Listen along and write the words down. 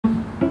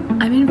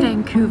I'm in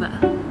Vancouver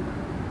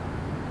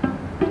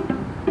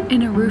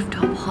in a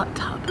rooftop hot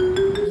tub.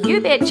 You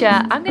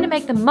betcha, I'm gonna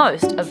make the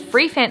most of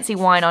free fancy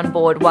wine on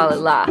board while it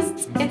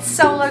lasts. It's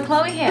solo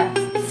Chloe here.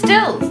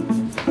 Still.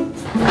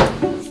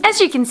 As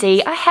you can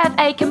see, I have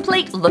a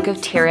complete look of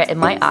terror in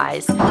my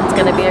eyes. It's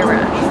gonna be a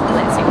rush.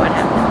 Let's see what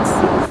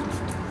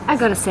happens. I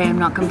gotta say, I'm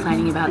not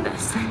complaining about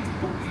this.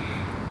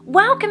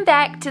 Welcome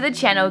back to the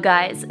channel,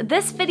 guys.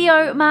 This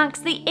video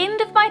marks the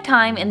end of my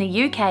time in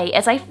the UK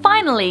as I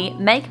finally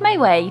make my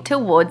way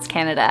towards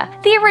Canada,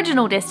 the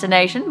original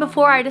destination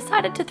before I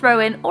decided to throw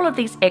in all of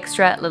these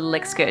extra little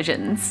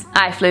excursions.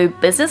 I flew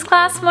business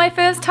class for my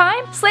first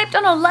time, slept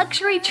on a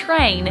luxury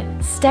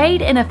train,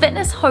 stayed in a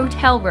fitness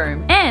hotel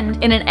room,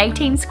 and in an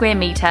 18 square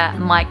meter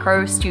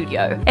micro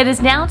studio. It is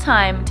now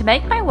time to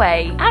make my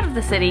way out of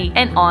the city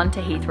and on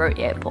to Heathrow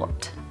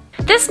Airport.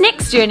 This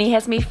next journey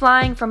has me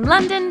flying from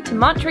London to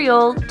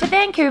Montreal to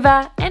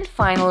Vancouver and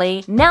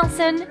finally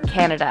Nelson,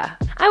 Canada.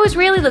 I was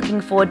really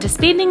looking forward to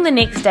spending the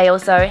next day or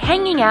so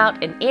hanging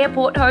out in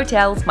airport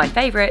hotels, my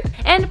favourite,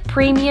 and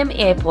premium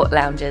airport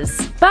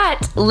lounges.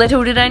 But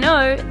little did I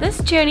know,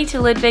 this journey to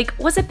Ludwig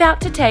was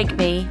about to take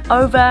me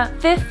over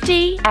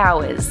 50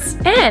 hours.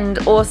 And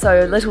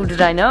also little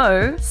did I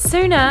know,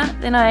 sooner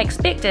than I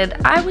expected,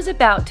 I was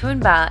about to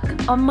embark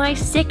on my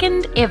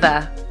second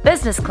ever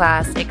business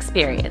class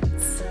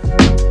experience.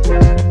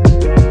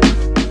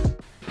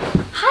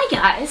 Hi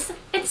guys,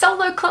 it's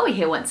solo Chloe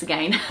here once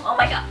again. Oh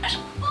my gosh.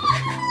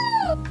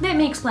 Let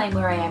me explain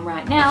where I am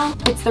right now.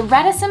 It's the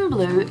Radisson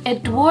Blu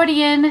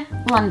Edwardian,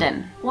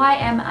 London. Why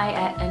am I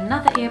at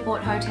another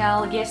airport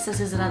hotel? Yes, this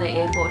is another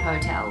airport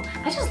hotel.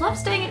 I just love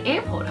staying at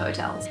airport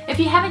hotels. If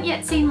you haven't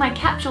yet seen my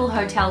capsule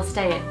hotel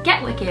stay at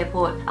Gatwick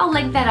Airport, I'll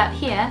link that up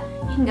here.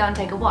 You can go and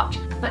take a watch.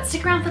 But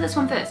stick around for this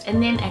one first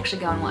and then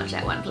actually go and watch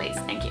that one, please.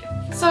 Thank you.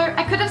 So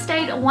I could have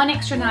stayed one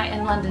extra night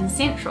in London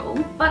Central,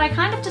 but I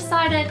kind of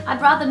decided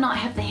I'd rather not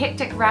have the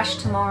hectic rush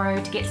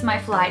tomorrow to get to my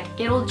flight,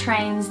 get all the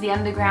trains, the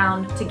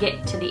underground to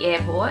get to the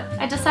airport.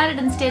 I decided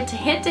instead to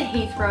head to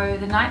Heathrow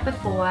the night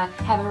before,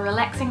 have a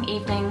relaxing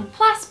evening,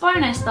 plus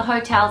bonus, the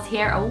hotels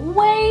here are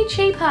way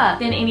cheaper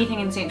than anything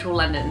in central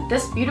London.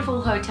 This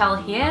beautiful hotel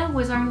here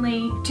was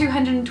only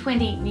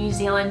 220 New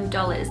Zealand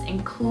dollars,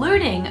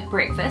 including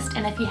breakfast,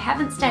 and if you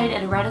haven't stayed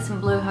at a Radisson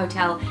Blu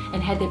hotel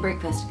and had their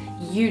breakfast,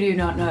 you do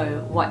not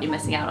know what you're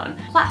missing out on.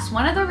 Plus,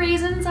 one of the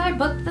reasons I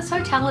booked this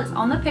hotel is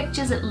on the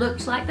pictures it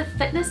looked like the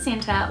fitness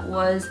center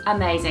was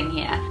amazing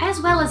here.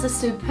 As well as a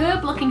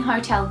superb looking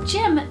hotel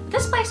gym,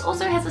 this place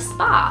also has a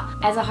spa.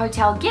 As a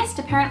hotel guest,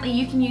 apparently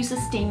you can use the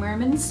steam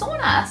room and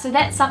sauna, so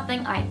that's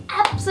something I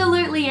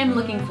absolutely am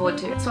looking forward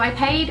to. So I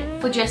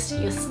paid for just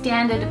your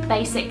standard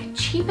basic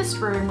cheapest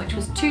room, which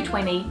was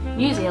 220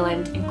 New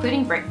Zealand,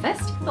 including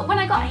breakfast. But when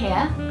I got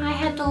here, I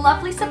had the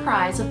lovely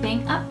surprise of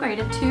being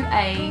upgraded to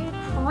a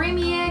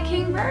Premier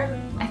King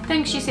room? I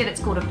think she said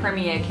it's called a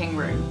Premier King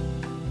room.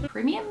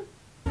 Premium?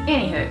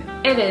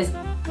 Anywho, it is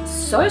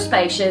so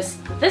spacious.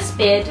 This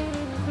bed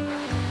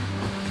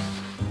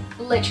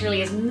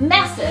literally is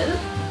massive.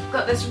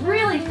 Got this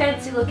really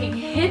fancy looking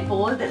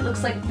headboard that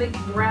looks like big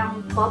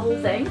brown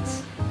bubble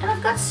things. And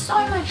I've got so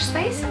much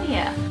space in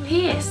here.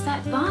 P.S.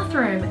 that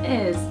bathroom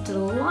is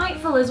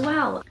delightful as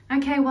well.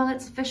 Okay, well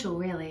it's official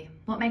really.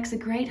 What makes a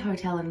great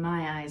hotel in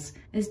my eyes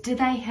is do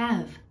they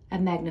have a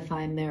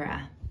magnifying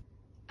mirror?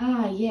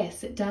 Ah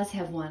yes, it does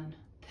have one.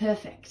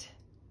 Perfect.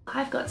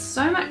 I've got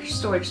so much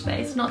storage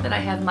space, not that I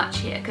have much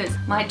here, because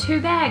my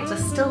 2 bags are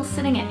still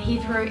sitting at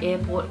Heathrow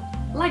Airport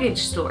luggage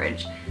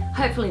storage.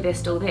 Hopefully they're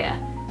still there.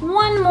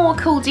 One more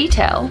cool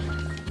detail,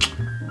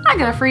 I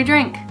got a free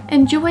drink.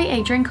 Enjoy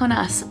a drink on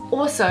us.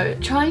 Also,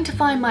 trying to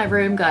find my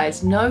room,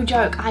 guys, no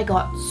joke, I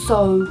got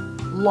so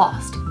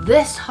lost.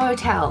 This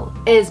hotel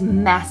is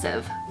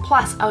massive.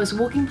 Plus, I was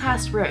walking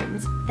past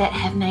rooms that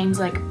have names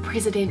like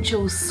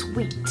Presidential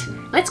Suite.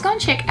 Let's go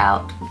and check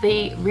out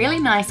the really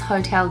nice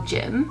hotel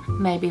gym,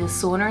 maybe the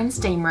sauna and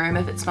steam room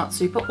if it's not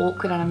super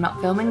awkward and I'm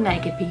not filming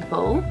naked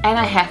people. And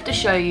I have to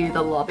show you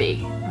the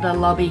lobby. The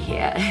lobby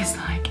here is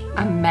like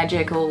a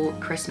magical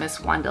Christmas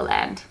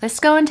wonderland.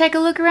 Let's go and take a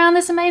look around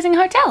this amazing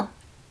hotel.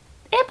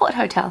 Airport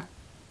hotel.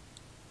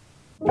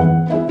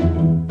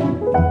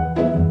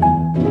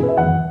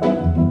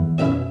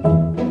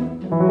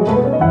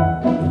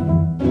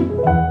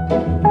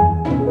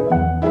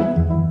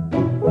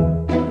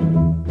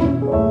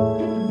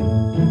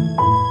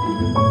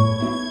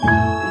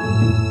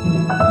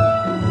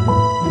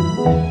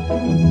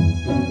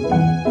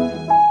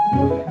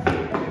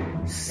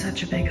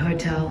 Such a big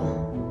hotel.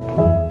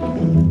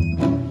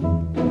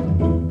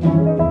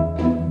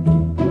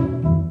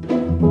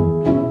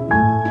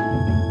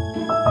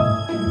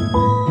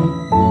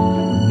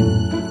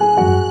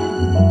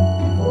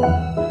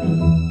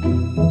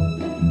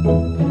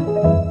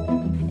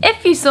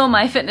 If you saw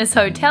my fitness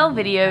hotel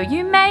video,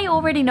 you may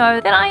already know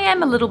that I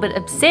am a little bit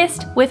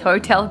obsessed with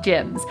hotel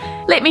gyms.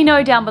 Let me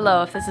know down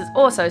below if this is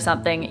also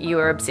something you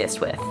are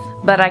obsessed with,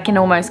 but I can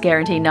almost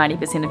guarantee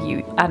 90% of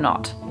you are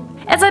not.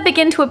 As I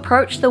began to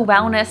approach the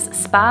wellness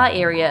spa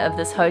area of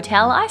this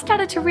hotel, I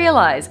started to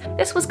realize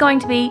this was going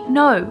to be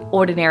no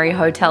ordinary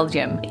hotel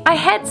gym. I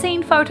had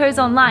seen photos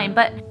online,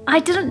 but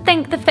I didn't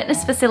think the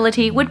fitness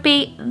facility would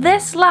be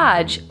this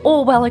large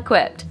or well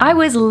equipped. I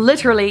was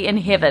literally in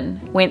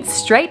heaven. Went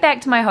straight back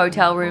to my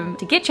hotel room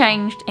to get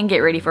changed and get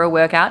ready for a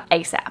workout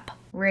ASAP.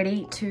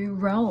 Ready to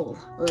roll.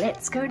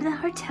 Let's go to the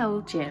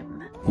hotel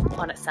gym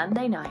on a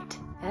Sunday night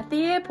at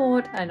the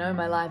airport. I know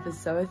my life is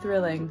so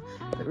thrilling,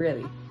 but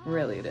really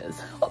it is.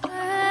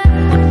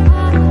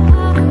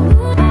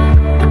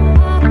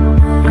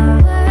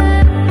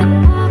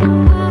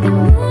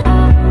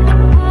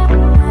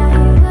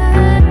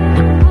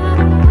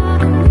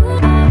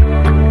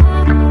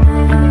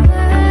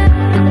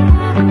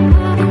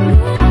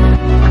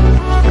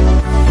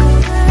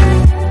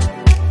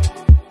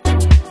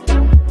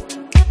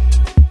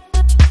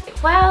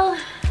 Well,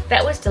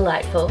 that was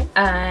delightful.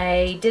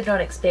 I did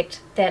not expect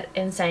that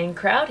insane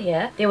crowd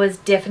here. There was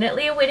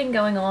definitely a wedding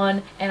going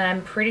on, and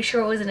I'm pretty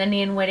sure it was an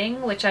Indian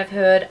wedding, which I've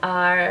heard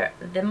are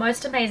the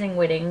most amazing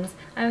weddings.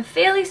 I'm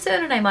fairly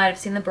certain I might have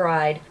seen the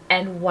bride,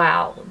 and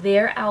wow,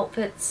 their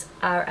outfits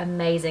are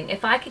amazing.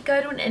 If I could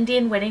go to an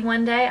Indian wedding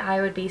one day,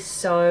 I would be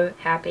so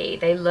happy.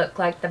 They look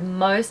like the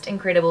most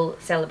incredible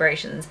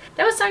celebrations.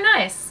 That was so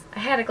nice. I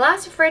had a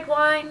glass of red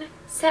wine,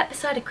 sat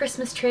beside a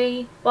Christmas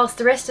tree, whilst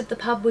the rest of the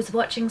pub was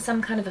watching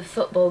some kind of a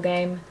football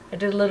game. I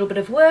did a little bit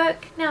of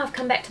work. Now I've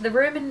come back to the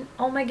room and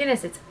oh my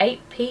goodness, it's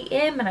 8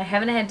 p.m. and I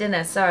haven't had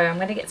dinner, so I'm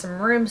going to get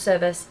some room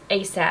service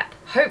ASAP.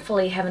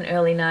 Hopefully have an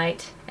early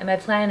night, and my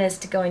plan is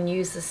to go and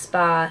use the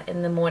spa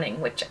in the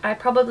morning, which I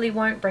probably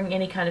won't bring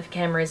any kind of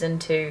cameras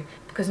into,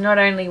 because not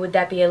only would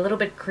that be a little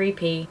bit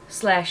creepy,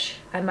 slash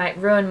I might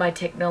ruin my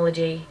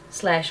technology,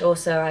 slash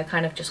also I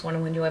kind of just want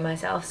to enjoy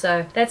myself.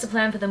 So that's the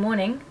plan for the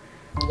morning.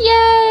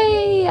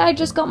 Yay! I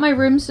just got my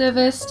room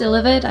service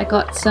delivered. I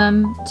got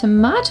some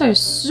tomato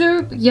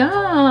soup.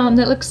 Yum!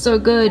 That looks so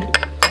good.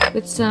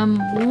 With some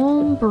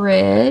warm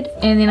bread.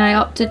 And then I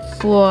opted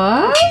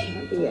for...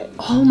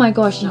 oh my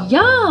gosh,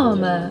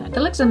 yum!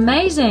 That looks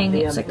amazing.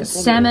 It's like a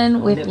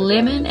salmon with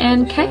lemon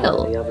and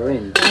kale.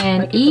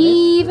 And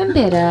even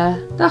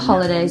better, the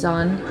holiday's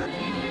on.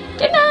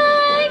 Good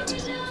night!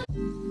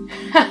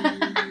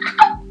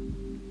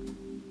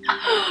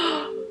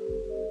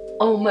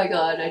 Oh my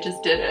god, I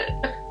just did it.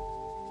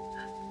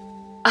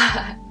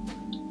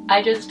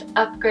 I just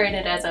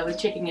upgraded as I was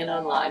checking in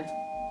online.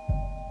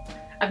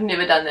 I've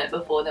never done that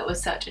before. That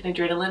was such an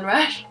adrenaline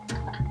rush.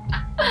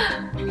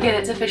 Yeah,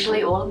 that's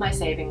officially all of my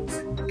savings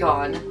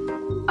gone.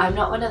 I'm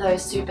not one of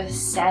those super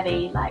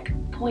savvy like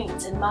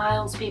points and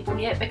miles people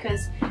yet,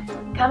 because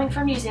coming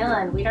from New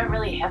Zealand we don't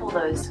really have all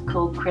those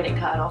cool credit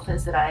card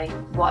offers that I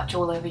watch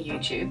all over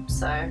YouTube,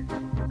 so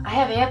I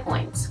have air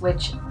points,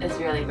 which is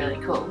really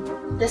cool.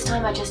 This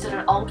time I just did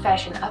an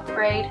old-fashioned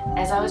upgrade.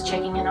 As I was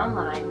checking in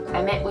online,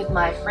 I met with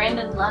my friend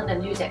in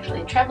London who's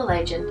actually a travel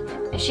agent,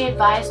 and she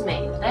advised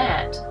me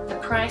that the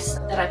price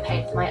that I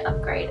paid for my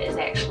upgrade is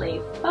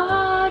actually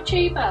far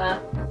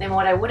cheaper than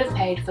what I would have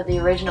paid for the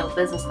original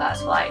business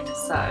class flight,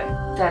 so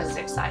that is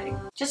exciting.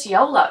 Just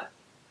YOLO!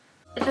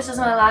 If this is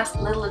my last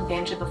little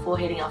adventure before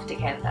heading off to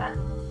Canada,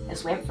 I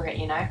just went for it,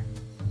 you know.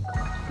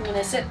 I'm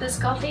gonna sip this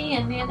coffee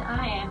and then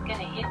I am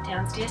gonna head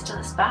downstairs to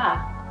the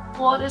spa.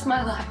 What is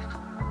my life?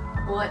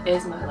 What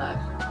is my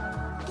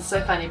life? It's so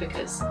funny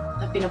because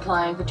I've been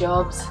applying for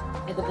jobs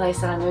at the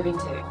place that I'm moving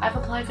to. I've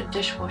applied for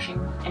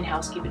dishwashing and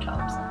housekeeper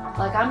jobs.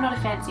 Like, I'm not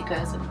a fancy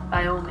person,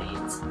 by all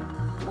means.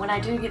 When I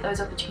do get those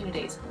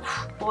opportunities,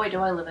 boy do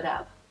I live it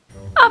up.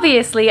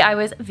 Obviously, I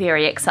was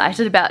very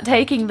excited about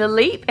taking the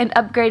leap and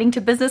upgrading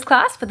to business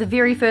class for the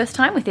very first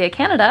time with Air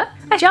Canada.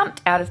 I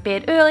jumped out of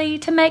bed early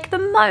to make the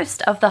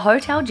most of the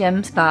hotel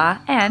gym, spa,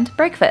 and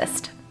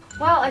breakfast.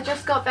 Well, I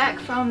just got back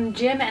from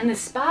gym and the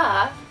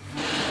spa,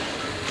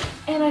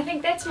 and I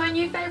think that's my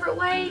new favourite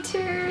way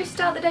to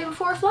start the day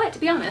before a flight, to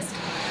be honest.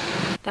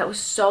 That was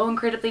so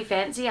incredibly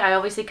fancy. I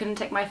obviously couldn't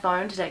take my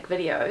phone to take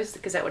videos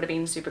because that would have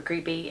been super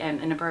creepy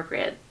and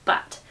inappropriate,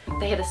 but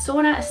they had a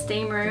sauna, a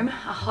steam room, a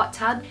hot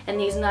tub, and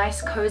these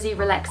nice cozy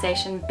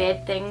relaxation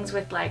bed things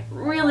with like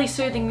really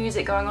soothing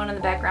music going on in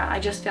the background. I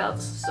just felt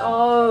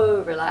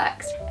so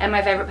relaxed. And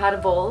my favorite part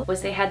of all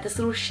was they had this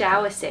little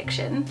shower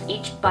section.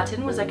 Each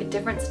button was like a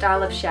different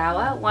style of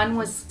shower. One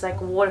was like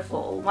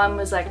waterfall, one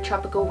was like a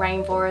tropical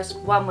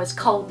rainforest, one was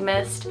cold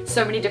mist.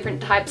 So many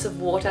different types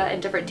of water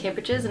and different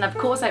temperatures, and of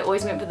course I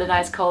always went for the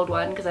nice cold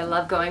one because I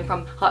love going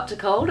from hot to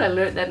cold. I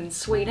learned that in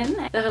Sweden.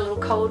 They had a little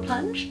cold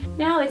plunge.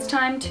 Now it's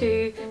time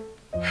to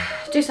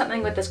do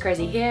something with this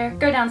crazy hair,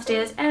 go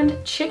downstairs and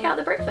check out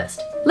the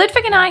breakfast.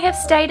 Ludwig and I have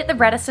stayed at the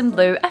Radisson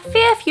Blu a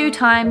fair few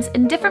times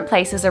in different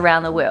places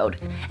around the world,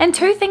 and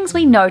two things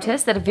we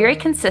notice that are very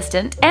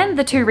consistent, and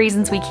the two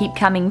reasons we keep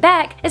coming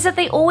back, is that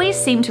they always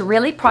seem to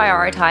really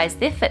prioritize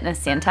their fitness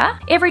center.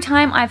 Every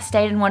time I've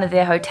stayed in one of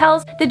their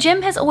hotels, the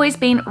gym has always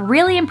been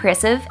really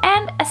impressive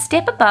and a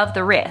step above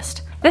the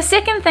rest. The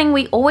second thing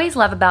we always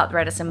love about the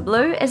Radisson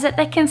Blu is that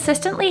they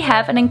consistently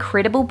have an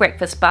incredible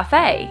breakfast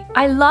buffet.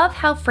 I love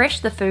how fresh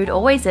the food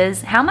always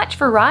is, how much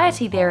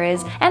variety there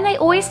is, and they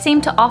always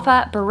seem to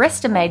offer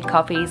barista-made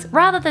coffees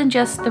rather than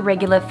just the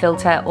regular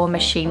filter or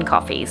machine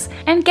coffees.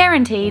 And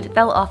guaranteed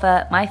they'll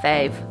offer my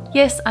fave.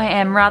 Yes, I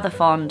am rather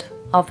fond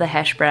of the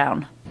hash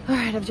brown.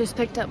 Alright, I've just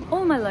picked up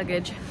all my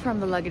luggage from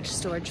the luggage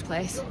storage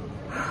place.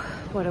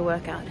 What a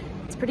workout.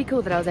 It's pretty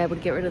cool that I was able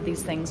to get rid of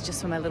these things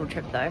just for my little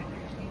trip though.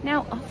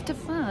 Now off to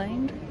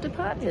find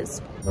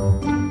departures.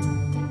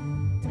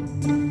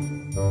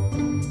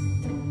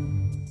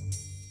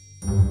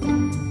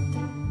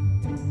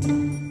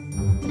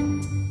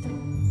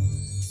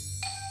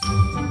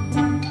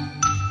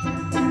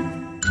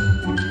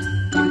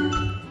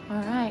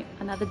 Alright,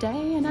 another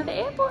day, another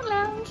airport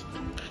lounge.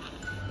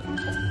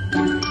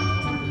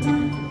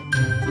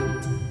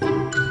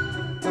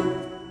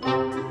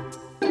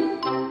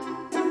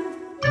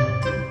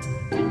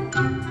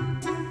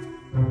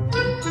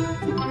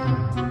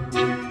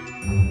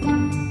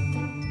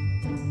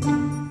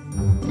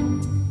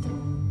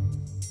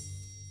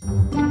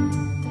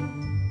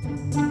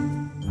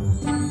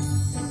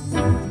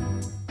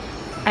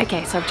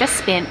 Okay, so I've just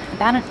spent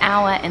about an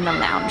hour in the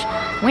lounge.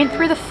 Went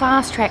through the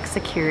fast track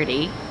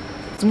security.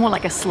 It's more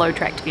like a slow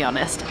track, to be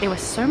honest. There were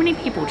so many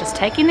people just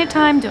taking their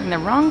time, doing the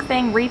wrong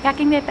thing,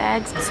 repacking their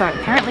bags. So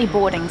apparently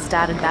boarding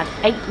started about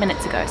 8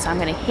 minutes ago. So I'm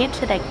gonna head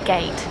to that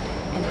gate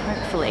and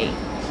hopefully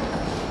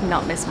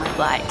not miss my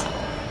flight.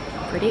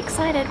 Pretty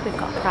excited, we've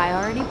got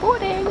priority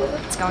boarding.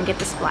 Let's go and get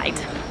this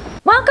flight.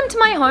 Welcome to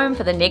my home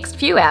for the next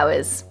few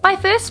hours. My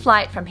first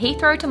flight from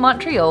Heathrow to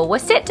Montreal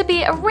was set to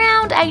be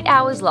around 8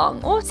 hours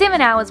long, or 7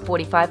 hours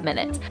 45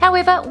 minutes.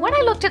 However, when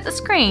I looked at the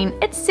screen,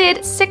 it said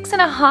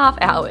 6.5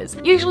 hours.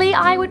 Usually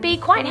I would be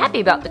quite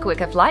happy about the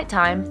quicker flight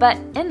time, but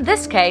in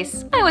this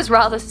case, I was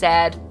rather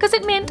sad, because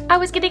it meant I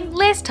was getting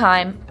less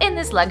time in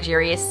this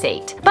luxurious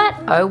seat. But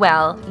oh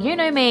well, you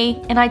know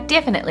me, and I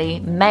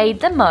definitely made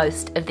the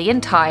most of the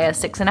entire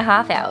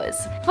 6.5 hours.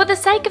 For the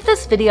sake of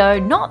this video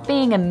not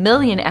being a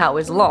million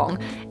hours long,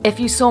 if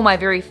you saw my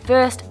very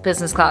first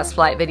business class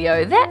flight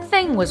video, that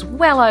thing was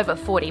well over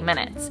 40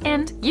 minutes,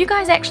 and you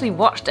guys actually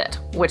watched it,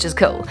 which is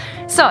cool.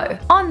 So,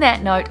 on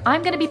that note,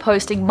 I'm going to be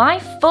posting my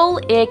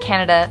full Air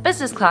Canada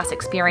business class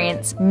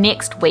experience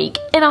next week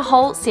in a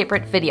whole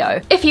separate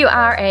video. If you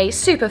are a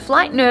super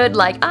flight nerd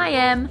like I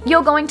am,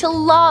 you're going to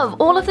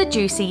love all of the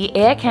juicy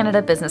Air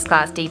Canada business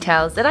class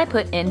details that I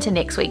put into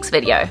next week's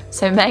video,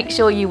 so make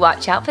sure you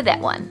watch out for that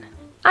one.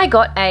 I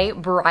got a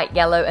bright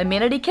yellow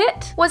amenity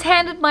kit, was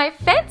handed my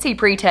fancy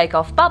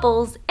pre-takeoff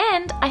bubbles,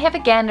 and I have a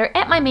gander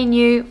at my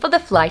menu for the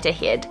flight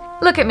ahead.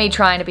 Look at me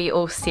trying to be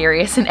all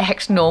serious and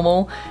act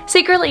normal.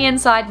 Secretly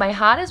inside, my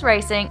heart is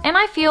racing and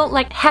I feel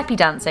like happy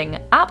dancing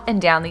up and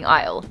down the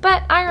aisle,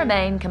 but I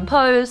remain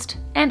composed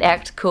and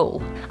act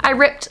cool. I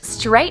ripped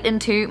straight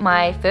into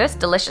my first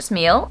delicious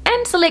meal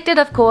and selected,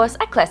 of course,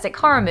 a classic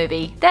horror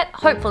movie that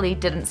hopefully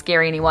didn't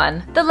scare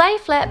anyone. The lay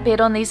flat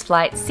bed on these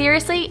flights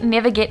seriously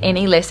never get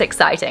any less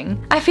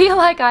exciting. I feel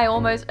like I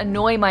almost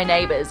annoy my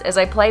neighbors as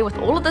I play with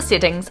all of the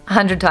settings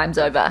 100 times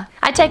over.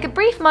 I take a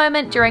brief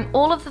moment during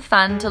all of the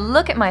fun to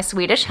look at my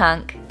Swedish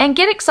hunk and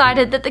get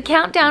excited that the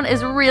countdown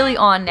is really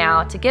on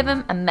now to give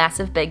him a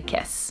massive big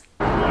kiss.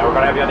 We're going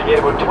to have you on the gate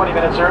about 20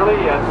 minutes early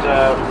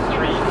at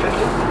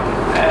 3:50.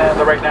 And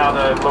right now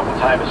the local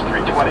time is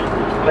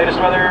 3:20. Latest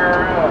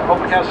weather,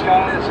 overcast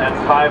skies and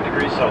 5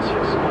 degrees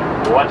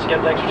Celsius. Once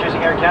again, thanks for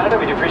choosing Air Canada.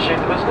 We do appreciate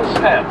the business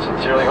and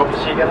sincerely hope to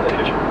see you again in the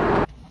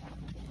future.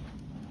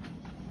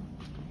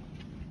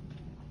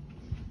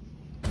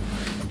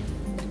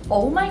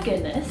 Oh my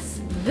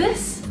goodness,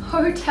 this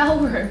hotel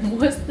room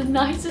was the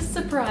nicest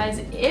surprise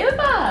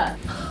ever!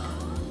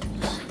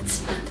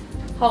 What?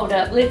 Hold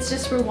up, let's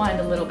just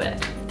rewind a little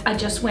bit. I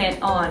just went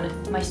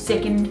on my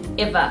second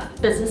ever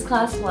business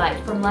class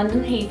flight from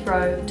London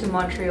Heathrow to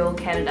Montreal,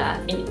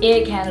 Canada in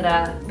Air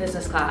Canada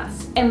business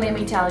class. And let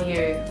me tell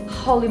you,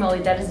 holy moly,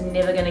 that is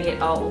never gonna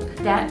get old.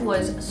 That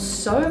was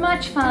so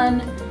much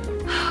fun.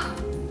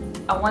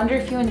 I wonder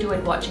if you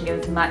enjoyed watching it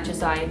as much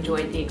as I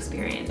enjoyed the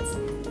experience.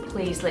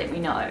 Please let me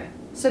know.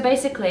 So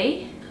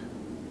basically,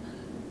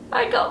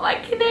 I got my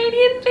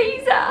Canadian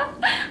visa.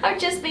 I've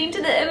just been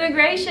to the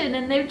immigration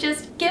and they've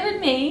just given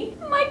me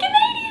my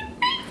Canadian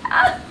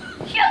visa.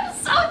 I'm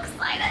so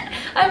excited.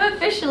 I'm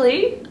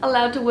officially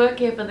allowed to work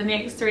here for the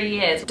next 3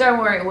 years. Don't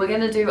worry, we're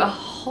gonna do a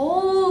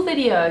whole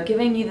video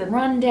giving you the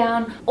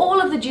rundown, all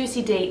of the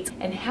juicy deets,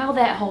 and how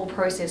that whole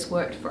process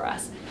worked for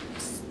us.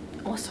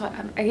 Also,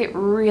 I get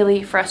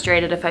really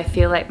frustrated if I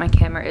feel like my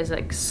camera is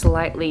like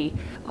slightly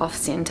off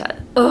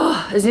center.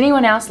 Ugh, is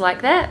anyone else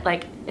like that?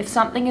 Like if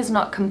something is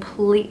not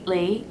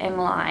completely in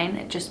line,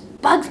 it just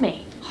bugs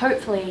me.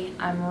 Hopefully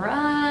I'm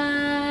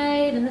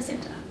right in the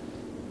center.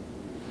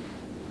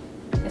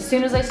 As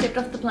soon as I stepped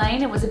off the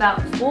plane, it was about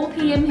 4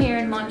 p.m. here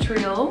in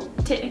Montreal,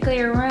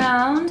 technically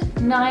around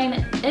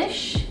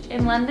 9-ish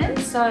in London,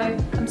 so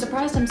I'm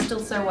surprised I'm still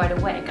so wide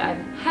awake. I've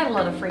had a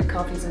lot of free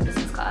coffees in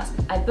business class.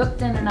 I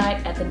booked in a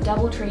night at the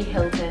DoubleTree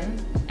Hilton,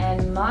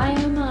 and my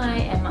oh my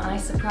am I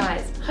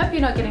surprised. Hope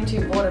you're not getting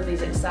too bored of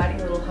these exciting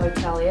little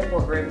hotel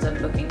airport rooms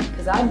I'm booking,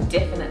 because I'm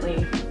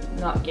definitely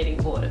not getting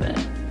bored of it.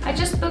 I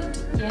just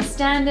booked your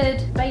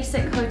standard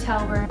basic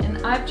hotel room and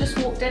I've just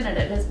walked in and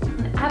it is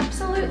an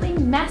absolutely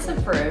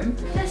massive room.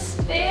 This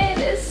bed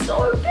is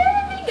so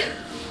big!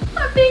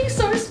 I'm being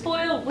so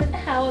spoiled with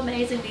how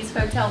amazing these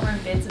hotel room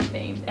beds have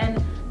been.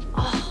 And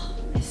oh,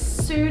 as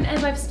soon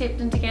as I've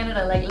stepped into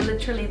Canada, like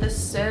literally the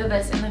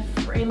service and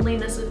the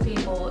friendliness of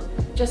people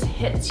just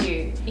hits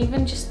you.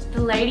 Even just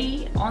the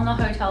lady on the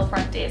hotel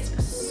front desk,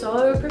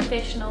 so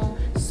professional,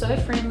 so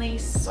friendly,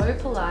 so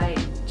polite,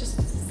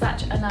 just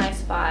such a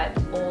nice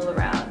vibe all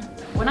around.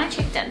 When I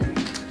checked in,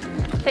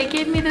 they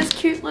gave me this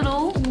cute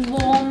little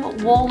warm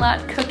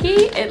walnut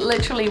cookie. It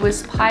literally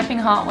was piping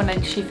hot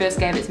when she first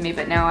gave it to me,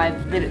 but now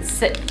I've let it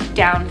sit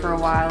down for a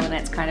while and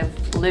it's kind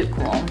of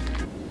lukewarm.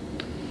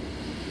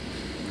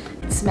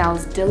 It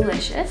smells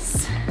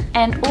delicious.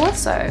 And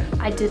also,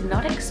 I did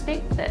not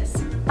expect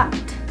this, but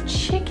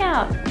check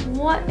out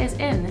what is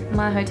in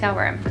my hotel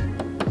room.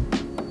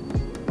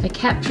 A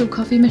capsule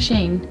coffee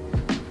machine.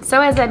 So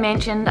as I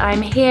mentioned,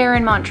 I'm here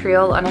in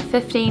Montreal on a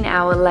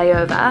 15-hour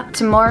layover.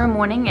 Tomorrow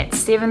morning at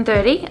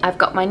 7:30, I've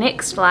got my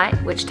next flight,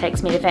 which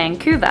takes me to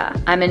Vancouver.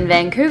 I'm in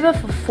Vancouver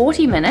for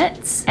 40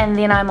 minutes, and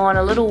then I'm on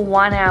a little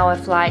 1-hour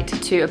flight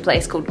to a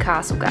place called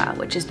Castlegar,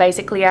 which is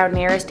basically our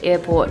nearest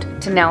airport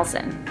to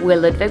Nelson, where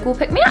Ludwig will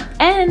pick me up.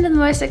 And the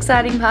most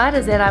exciting part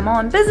is that I'm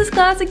on business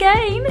class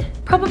again,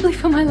 probably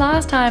for my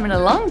last time in a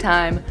long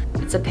time.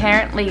 It's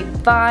apparently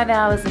 5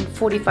 hours and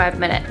 45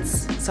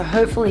 minutes, so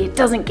hopefully it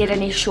doesn't get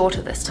any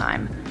shorter this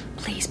time.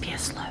 Please be a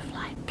slow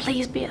flight.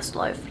 Please be a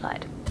slow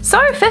flight. So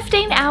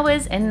 15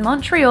 hours in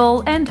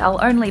Montreal, and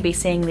I'll only be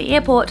seeing the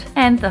airport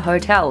and the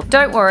hotel.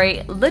 Don't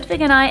worry,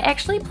 Ludwig and I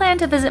actually plan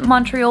to visit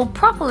Montreal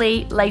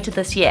properly later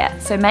this year,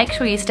 so make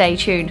sure you stay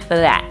tuned for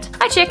that.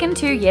 I check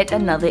into yet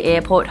another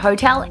airport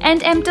hotel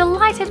and am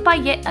delighted by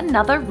yet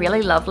another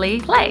really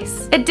lovely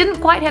place. It didn't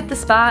quite have the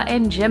spa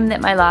and gym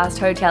that my last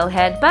hotel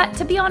had, but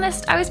to be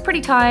honest, I was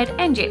pretty tired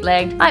and jet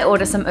lagged. I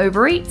order some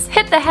Uber Eats,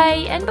 hit the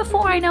hay, and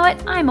before I know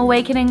it, I'm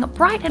awakening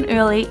bright and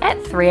early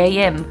at 3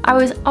 AM. I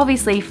was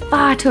obviously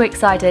far too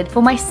excited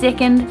for my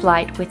second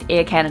flight with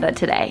Air Canada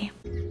today.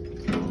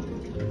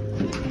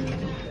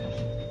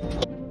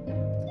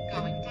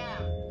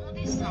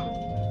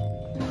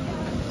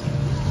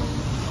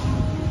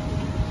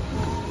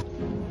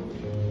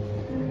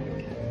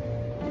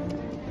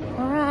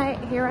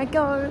 Here I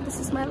go. This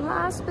is my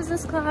last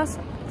business class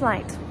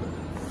flight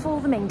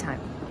for the meantime,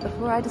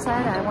 before I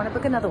decide I want to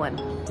book another one,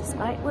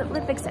 despite what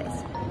Ludwig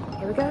says.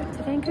 Here we go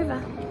to Vancouver.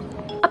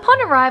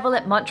 Upon arrival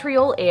at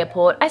Montreal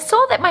Airport, I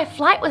saw that my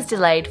flight was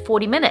delayed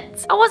 40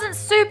 minutes. I wasn't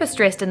super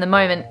stressed in the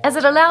moment, as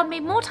it allowed me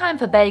more time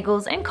for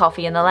bagels and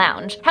coffee in the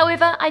lounge.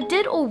 However, I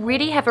did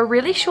already have a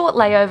really short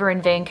layover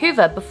in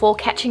Vancouver before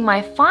catching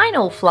my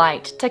final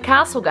flight to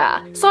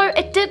Castlegar, so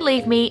it did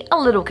leave me a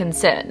little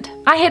concerned.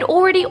 I had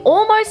already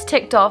almost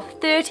ticked off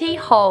 30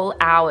 whole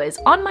hours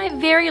on my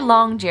very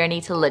long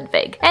journey to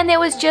Ludwig, and there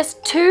was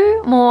just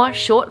 2 more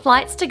short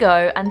flights to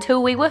go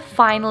until we were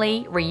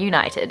finally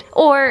reunited.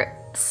 Or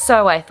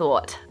so I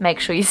thought. Make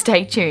sure you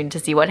stay tuned to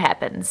see what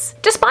happens.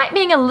 Despite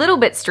being a little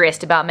bit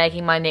stressed about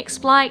making my next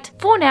flight,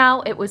 for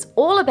now it was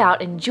all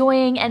about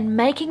enjoying and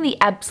making the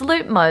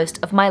absolute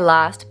most of my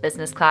last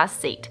business class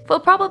seat for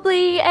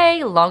probably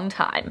a long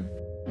time.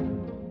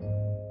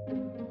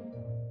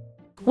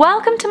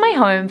 Welcome to my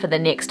home for the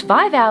next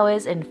 5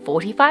 hours and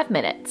 45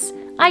 minutes.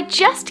 I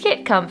just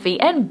get comfy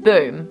and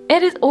boom,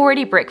 it is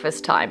already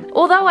breakfast time.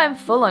 Although I'm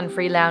full on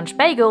free lounge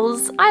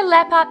bagels, I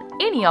lap up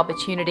any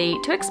opportunity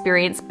to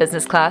experience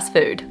business class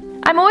food.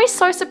 I'm always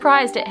so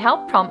surprised at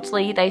how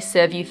promptly they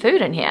serve you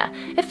food in here.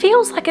 It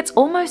feels like it's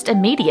almost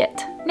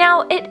immediate.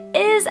 Now, it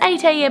is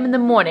 8 AM in the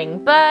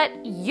morning, but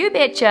you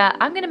betcha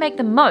I'm gonna make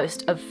the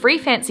most of free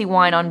fancy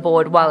wine on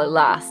board while it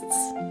lasts.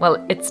 Well,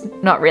 it's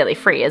not really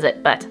free, is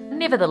it? But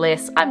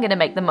nevertheless, I'm gonna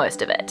make the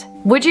most of it.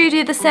 Would you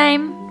do the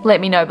same? Let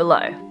me know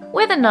below.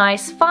 With a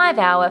nice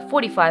 5-hour,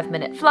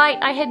 45-minute flight,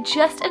 I had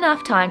just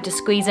enough time to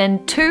squeeze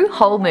in 2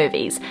 whole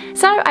movies,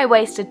 so I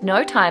wasted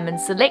no time in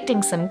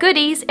selecting some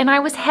goodies, and I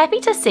was happy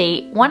to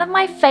see one of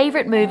my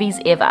favourite movies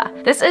ever.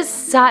 This is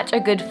such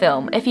a good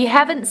film. If you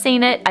haven't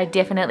seen it, I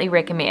definitely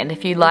recommend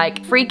if you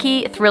like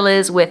freaky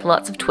thrillers with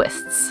lots of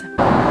twists.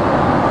 I've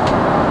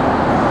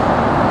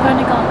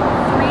only got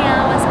 3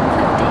 hours and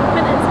 15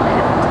 minutes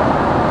left.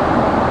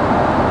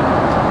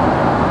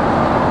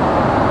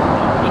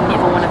 I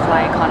never want to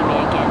fly economy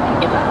again.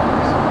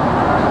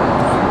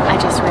 I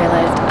just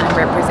realized I'm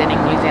representing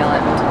New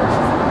Zealand.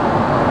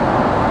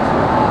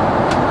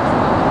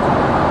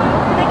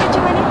 Can I get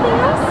you anything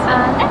else?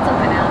 That's all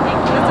for now, thank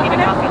you. I'll get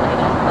a coffee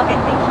later. Okay,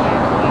 thank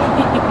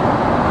you.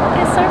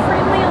 They're so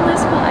friendly on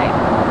this flight.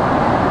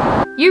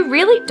 You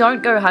really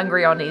don't go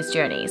hungry on these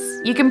journeys.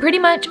 You can pretty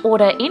much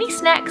order any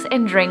snacks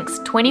and drinks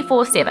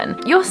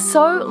 24/7. You're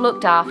so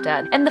looked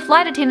after, and the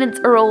flight attendants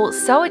are all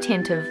so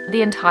attentive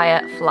the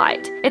entire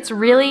flight. It's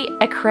really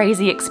a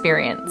crazy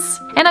experience.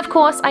 And of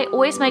course, I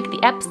always make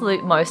the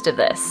absolute most of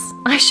this.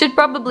 I should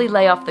probably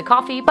lay off the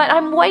coffee, but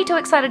I'm way too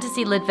excited to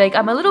see Ludwig.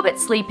 I'm a little bit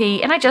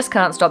sleepy and I just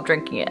can't stop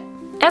drinking it.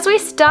 As we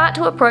start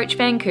to approach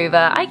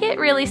Vancouver, I get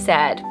really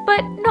sad,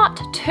 but not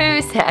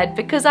too sad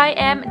because I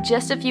am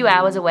just a few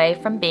hours away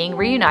from being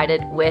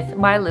reunited with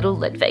my little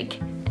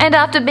Ludwig. And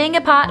after being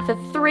apart for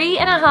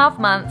 3.5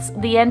 months,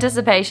 the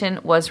anticipation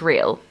was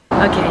real.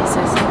 Okay,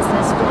 so since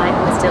this flight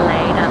was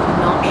delayed,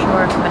 I'm not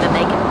sure if I'm going to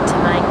make it to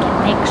my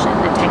connection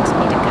that takes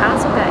me to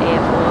Castlegar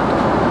Airport,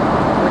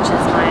 which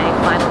is my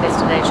final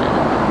destination.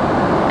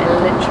 I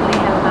literally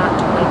have about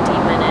 20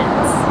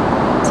 minutes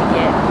to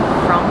get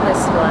from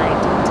this flight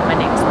to my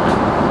next one.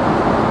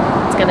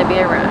 It's going to be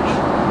a rush.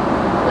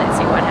 Let's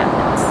see what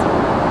happens.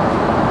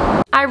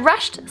 I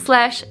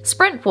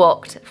rushed/sprint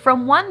walked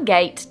from one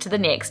gate to the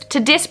next to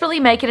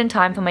desperately make it in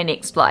time for my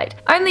next flight,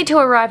 only to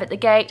arrive at the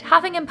gate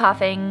huffing and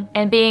puffing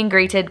and being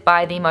greeted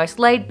by the most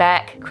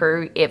laid-back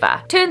crew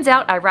ever. Turns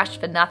out I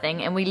rushed for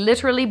nothing and we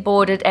literally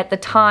boarded at the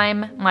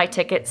time my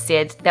ticket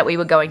said that we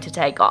were going to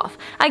take off.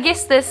 I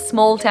guess this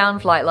small town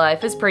flight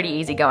life is pretty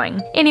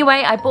easygoing.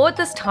 Anyway, I board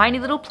this tiny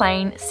little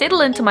plane,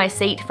 settle into my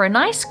seat for a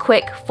nice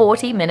quick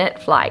 40-minute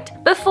flight,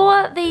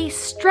 before the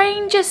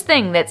strangest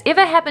thing that's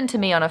ever happened to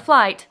me on a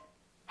flight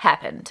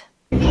happened.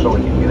 So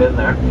we can get in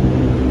there.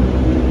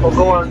 We'll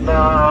go and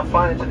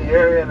fly into the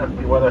area, and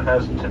if the weather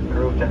hasn't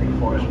improved any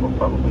for us, we'll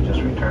probably just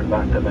return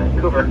back to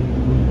Vancouver.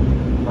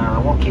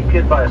 We'll keep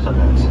you advised on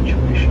that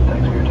situation.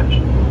 Thanks for your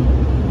attention.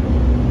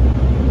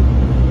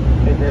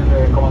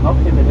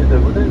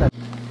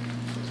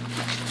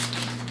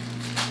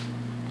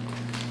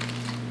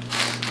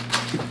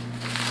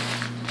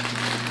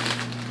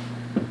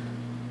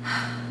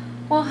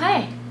 Well,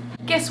 hey,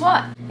 guess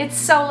what? It's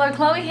solo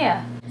Chloe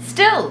here.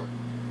 Still.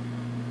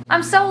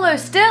 I'm solo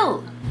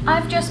still!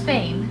 I've just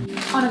been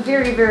on a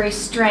very, very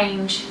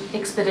strange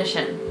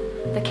expedition.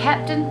 The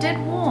captain did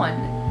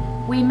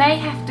warn. We may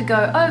have to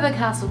go over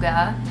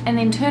Castlegar and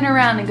then turn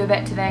around and go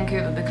back to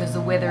Vancouver because the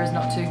weather is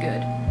not too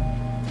good.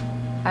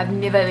 I've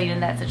never been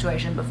in that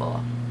situation before.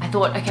 I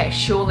thought, okay,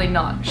 surely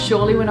not.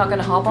 Surely we're not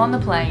gonna hop on the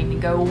plane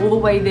and go all the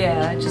way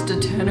there just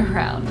to turn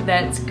around.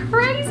 That's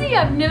crazy,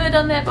 I've never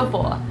done that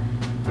before.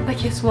 But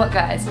guess what,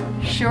 guys?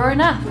 Sure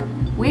enough,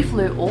 we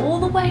flew all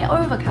the way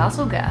over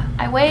Castlegar.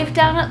 I waved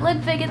down at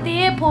Ludwig at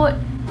the airport,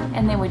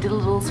 and then we did a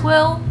little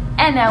swirl,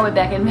 and now we're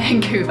back in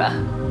Vancouver.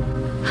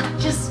 I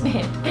just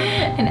spent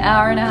an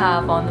hour and a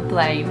half on the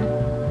plane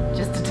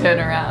just to turn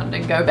around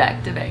and go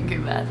back to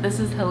Vancouver. This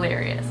is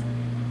hilarious.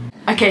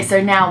 Okay,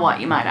 so now what,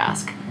 you might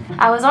ask?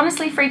 I was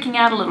honestly freaking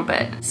out a little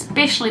bit,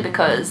 especially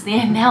because the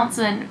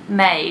announcement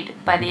made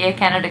by the Air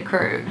Canada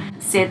crew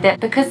said that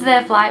because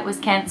their flight was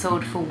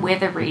cancelled for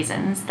weather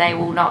reasons, they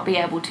will not be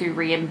able to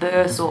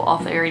reimburse or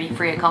offer any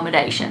free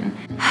accommodation.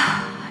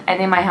 And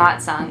then my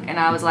heart sunk and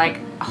I was like,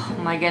 oh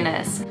my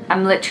goodness,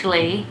 I'm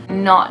literally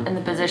not in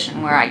the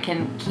position where I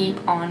can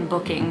keep on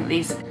booking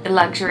these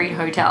luxury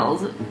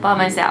hotels by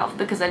myself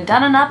because I've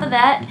done enough of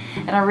that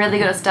and I really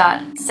got to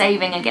start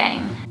saving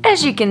again.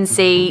 As you can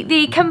see,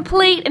 the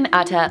complete and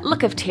utter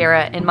look of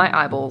terror in my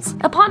eyeballs.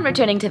 Upon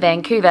returning to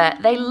Vancouver,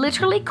 they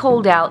literally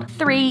called out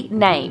 3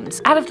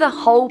 names out of the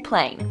whole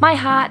plane. My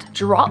heart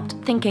dropped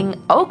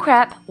thinking, oh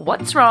crap,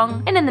 what's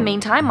wrong? And in the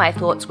meantime, my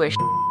thoughts were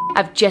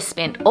I've just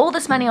spent all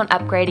this money on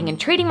upgrading and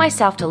treating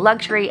myself to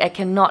luxury. I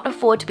cannot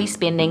afford to be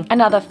spending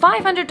another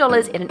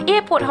 $500 in an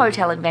airport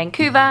hotel in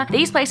Vancouver.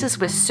 These places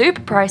were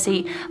super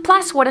pricey.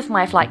 Plus, what if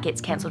my flight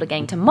gets cancelled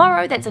again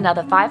tomorrow? That's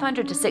another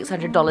 $500 to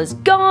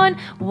 $600 gone.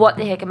 What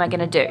the heck am I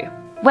gonna do?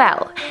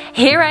 Well,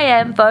 here I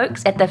am,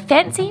 folks, at the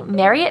fancy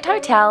Marriott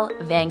Hotel,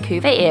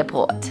 Vancouver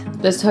Airport.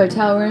 This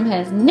hotel room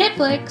has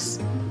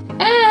Netflix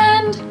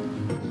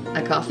and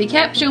a coffee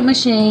capsule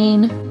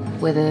machine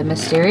with a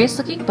mysterious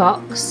looking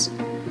box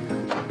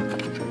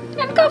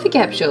and coffee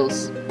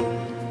capsules.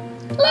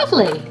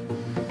 Lovely.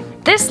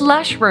 This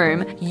lush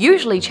room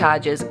usually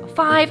charges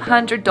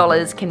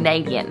 $500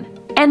 Canadian,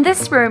 and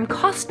this room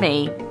cost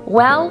me,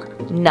 well,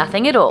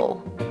 nothing at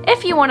all.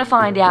 If you want to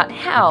find out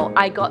how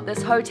I got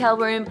this hotel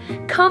room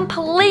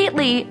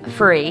completely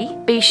free,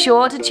 be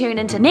sure to tune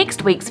into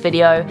next week's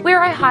video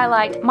where I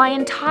highlight my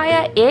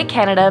entire Air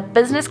Canada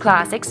business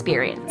class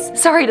experience.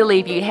 Sorry to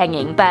leave you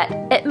hanging, but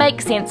it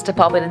makes sense to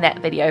pop it in that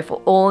video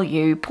for all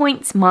you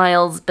points,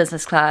 miles,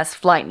 business class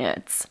flight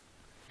nerds.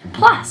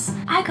 Plus,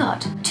 I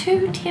got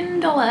 2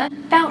 $10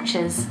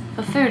 vouchers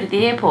for food at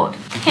the airport,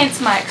 hence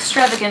my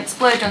extravagant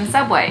splurge on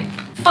Subway.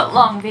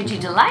 Foot-long veggie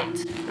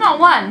delight, not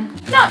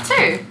 1, not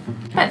 2,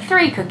 but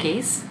 3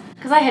 cookies,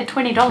 because I had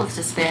 $20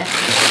 to spare.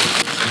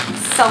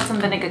 Salt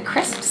and vinegar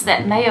crisps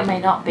that may or may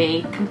not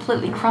be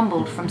completely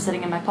crumbled from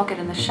sitting in my pocket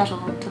in the shuttle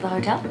to the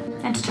hotel.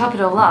 And to top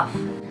it all off,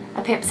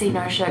 a Pepsi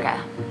no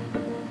sugar.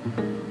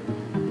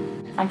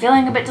 I'm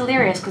feeling a bit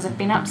delirious because I've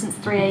been up since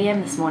 3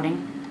 AM this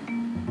morning.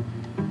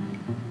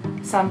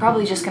 So I'm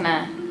probably just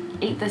gonna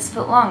eat this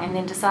foot long and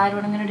then decide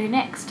what I'm gonna do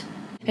next.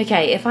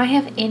 Okay, if I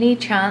have any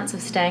chance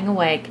of staying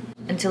awake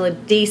until a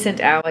decent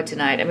hour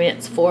tonight, I mean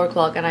it's 4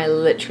 o'clock and I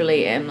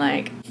literally am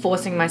like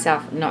forcing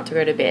myself not to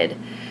go to bed.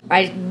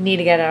 I need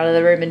to get out of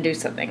the room and do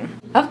something.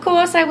 Of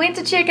course, I went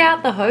to check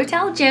out the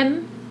hotel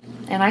gym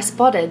and I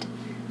spotted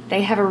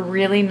they have a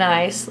really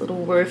nice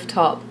little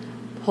rooftop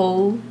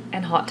pool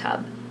and hot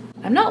tub.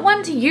 I'm not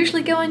one to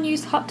usually go and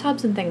use hot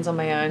tubs and things on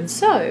my own,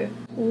 so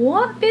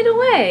what better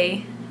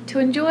way to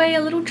enjoy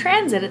a little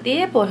transit at the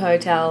airport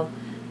hotel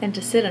than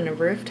to sit in a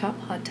rooftop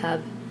hot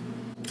tub.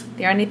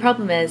 The only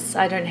problem is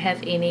I don't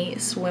have any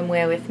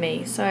swimwear with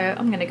me, so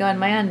I'm going to go in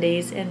my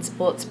undies and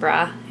sports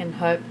bra and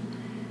hope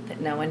that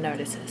no one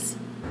notices.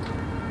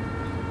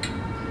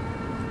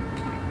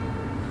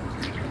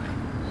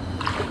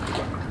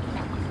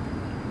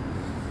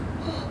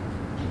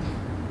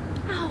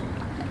 Ow!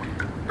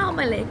 Ow,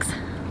 my legs.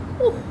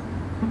 Ooh.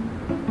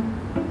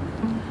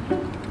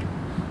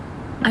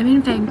 I'm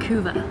in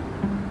Vancouver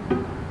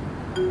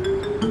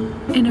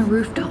in a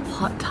rooftop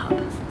hot tub.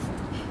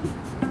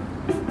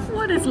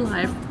 What is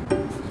life?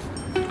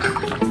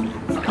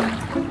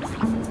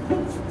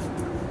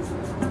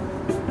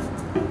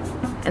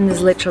 And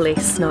there's literally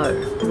snow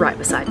right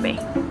beside me.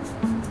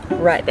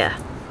 Right there.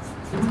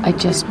 I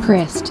just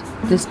pressed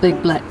this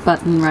big black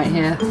button right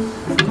here.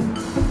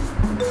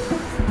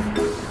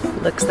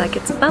 Looks like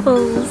it's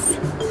bubbles.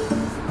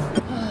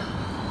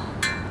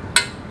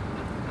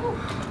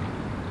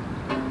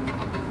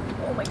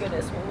 Oh my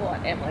goodness,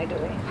 what am I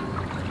doing?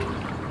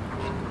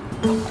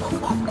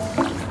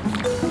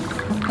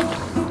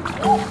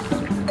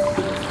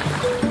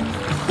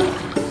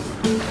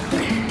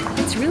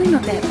 It's really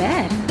not that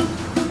bad.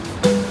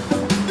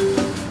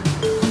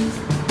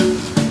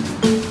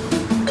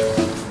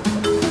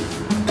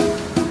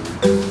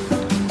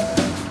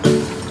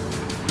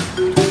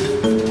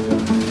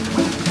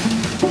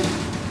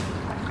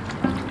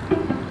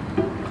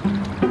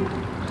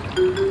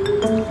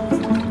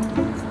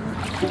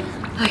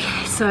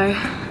 Okay, so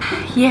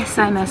yes,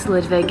 I miss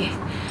Ludwig.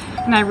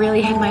 And I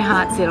really had my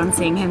heart set on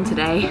seeing him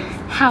today.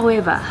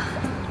 However,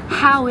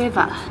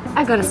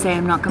 I gotta say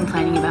I'm not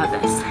complaining about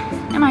this.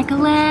 Am I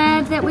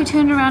glad that we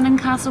turned around in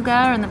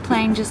Castlegar and the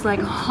plane just like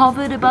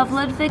hovered above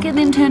Ludwig and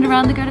then turned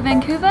around to go to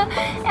Vancouver?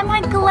 Am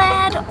I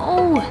glad?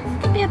 Oh,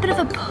 it'd be a bit of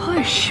a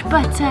push,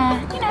 but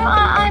you know,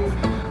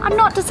 I'm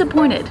not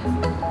disappointed.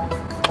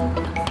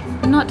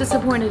 I'm not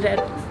disappointed at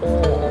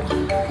all.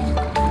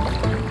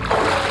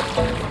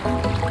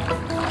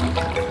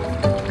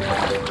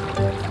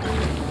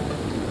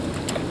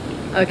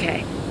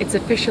 Okay, it's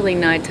officially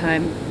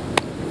nighttime.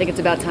 I think it's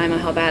about time I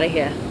hop out of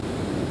here.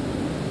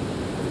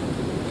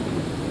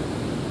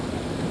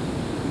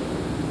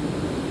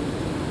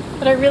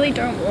 But I really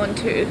don't want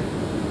to.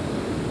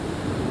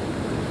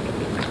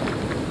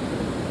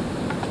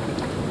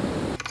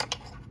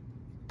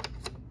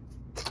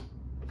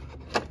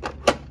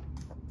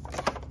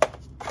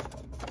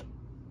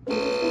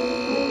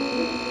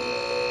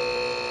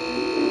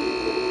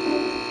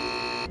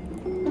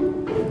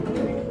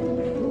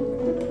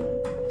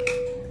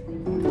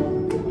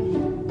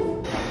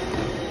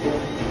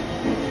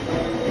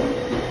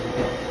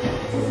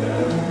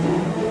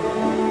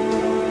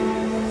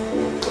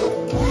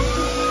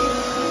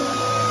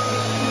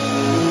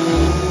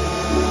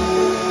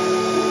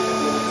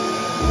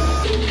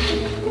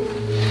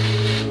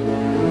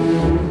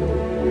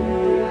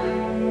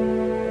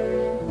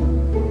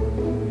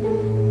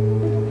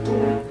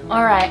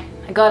 Alright,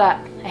 I got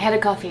up, I had a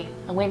coffee,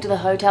 I went to the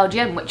hotel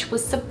gym, which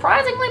was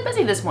surprisingly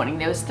busy this morning.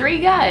 There was 3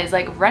 guys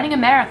like running a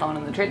marathon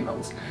on the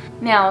treadmills.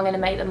 Now I'm going to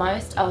make the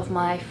most of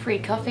my free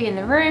coffee in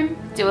the room,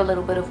 do a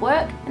little bit of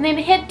work, and then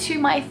head to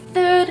my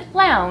 3rd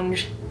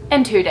lounge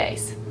in 2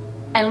 days.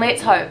 And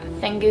let's hope,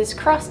 fingers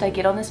crossed, I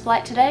get on this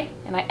flight today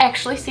and I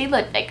actually see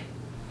Ludwig.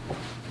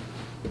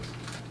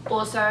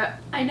 Also,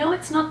 I know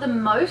it's not the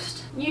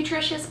most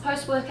nutritious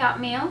post-workout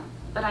meal,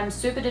 but I'm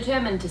super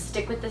determined to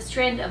stick with this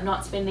trend of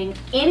not spending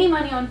any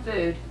money on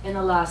food in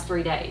the last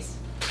 3 days.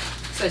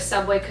 So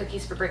Subway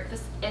cookies for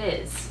breakfast it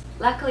is.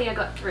 Luckily I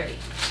got 3.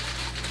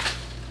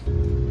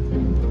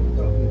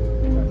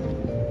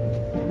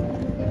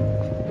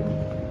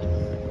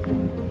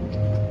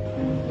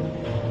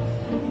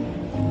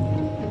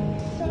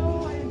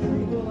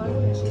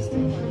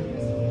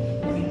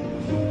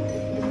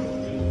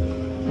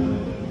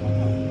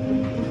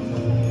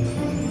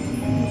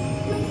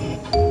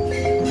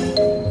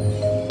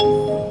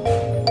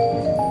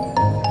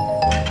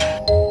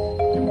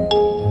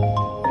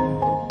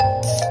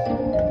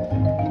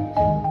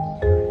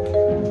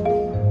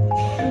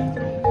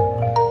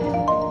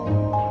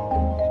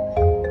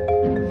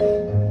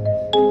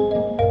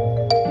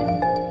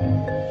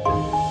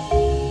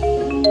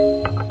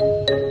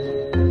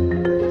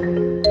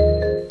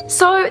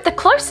 So the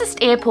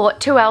closest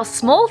airport to our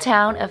small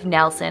town of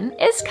Nelson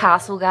is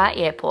Castlegar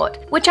Airport,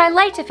 which I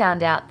later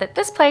found out that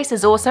this place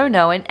is also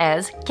known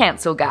as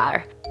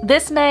Castlegar.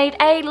 This made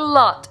a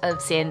lot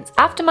of sense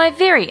after my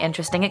very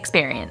interesting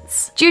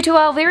experience. Due to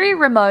our very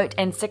remote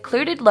and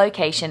secluded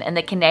location in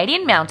the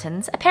Canadian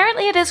mountains,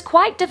 apparently it is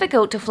quite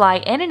difficult to fly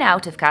in and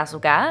out of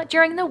Castlegar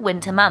during the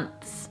winter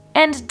months.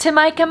 And to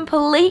my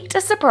complete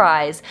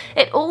surprise,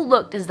 it all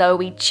looked as though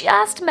we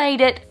just made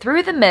it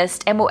through the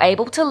mist and were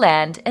able to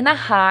land in the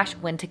harsh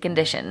winter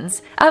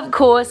conditions. Of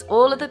course,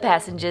 all of the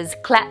passengers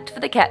clapped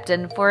for the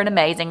captain for an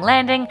amazing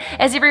landing,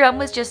 as everyone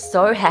was just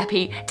so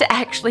happy to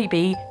actually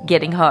be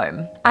getting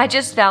home. I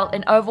just felt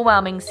an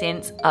overwhelming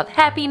sense of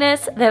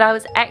happiness that I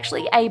was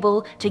actually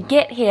able to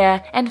get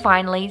here and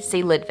finally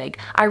see Ludwig.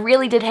 I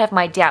really did have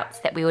my doubts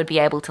that we would be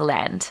able to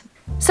land.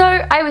 So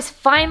I was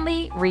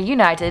finally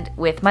reunited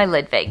with my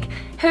Ludwig,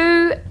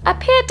 who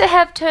appeared to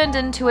have turned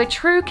into a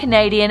true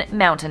Canadian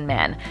mountain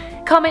man.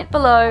 Comment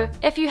below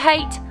if you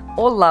hate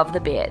or love the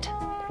beard.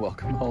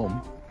 Welcome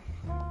home,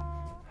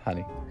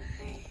 honey.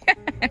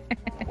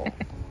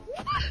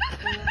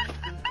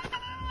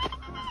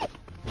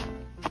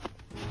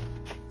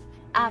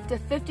 After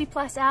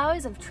 50+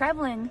 hours of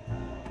traveling,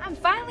 I'm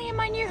finally in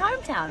my new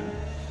hometown.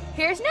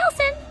 Here's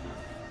Nelson.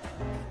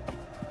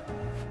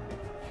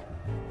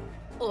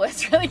 Oh,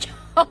 it's really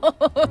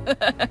cold.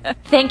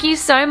 Thank you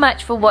so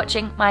much for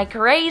watching my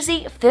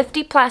crazy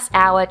 50+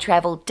 hour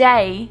travel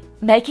day,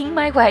 making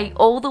my way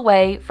all the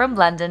way from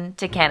London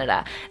to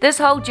Canada. This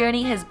whole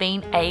journey has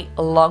been a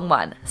long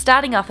one,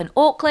 starting off in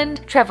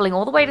Auckland, traveling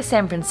all the way to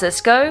San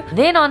Francisco,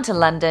 then on to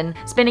London,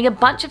 spending a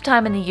bunch of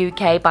time in the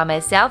UK by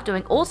myself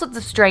doing all sorts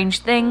of strange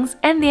things,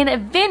 and then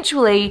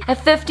eventually a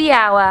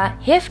 50-hour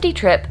hefty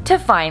trip to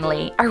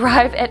finally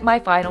arrive at my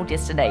final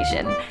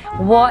destination.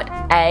 What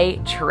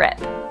a trip!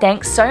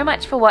 Thanks so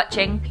much for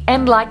watching,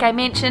 and like I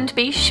mentioned,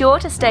 be sure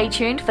to stay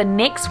tuned for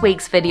next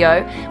week's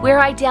video where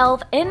I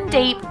delve in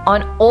deep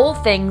on all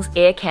things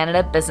Air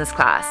Canada business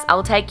class.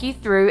 I'll take you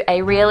through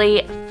a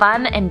really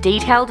fun and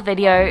detailed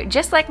video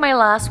just like my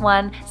last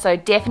one, so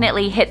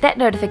definitely hit that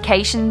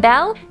notification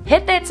bell,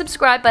 hit that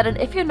subscribe button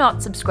if you're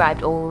not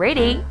subscribed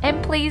already,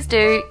 and please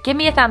do give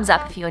me a thumbs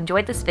up if you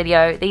enjoyed this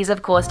video. These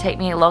of course take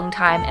me a long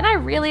time and I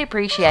really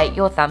appreciate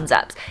your thumbs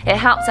ups. It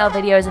helps our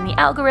videos in the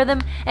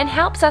algorithm and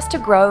helps us to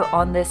grow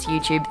on this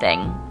YouTube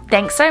thing.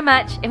 Thanks so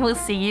much, and we'll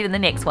see you in the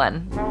next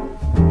one.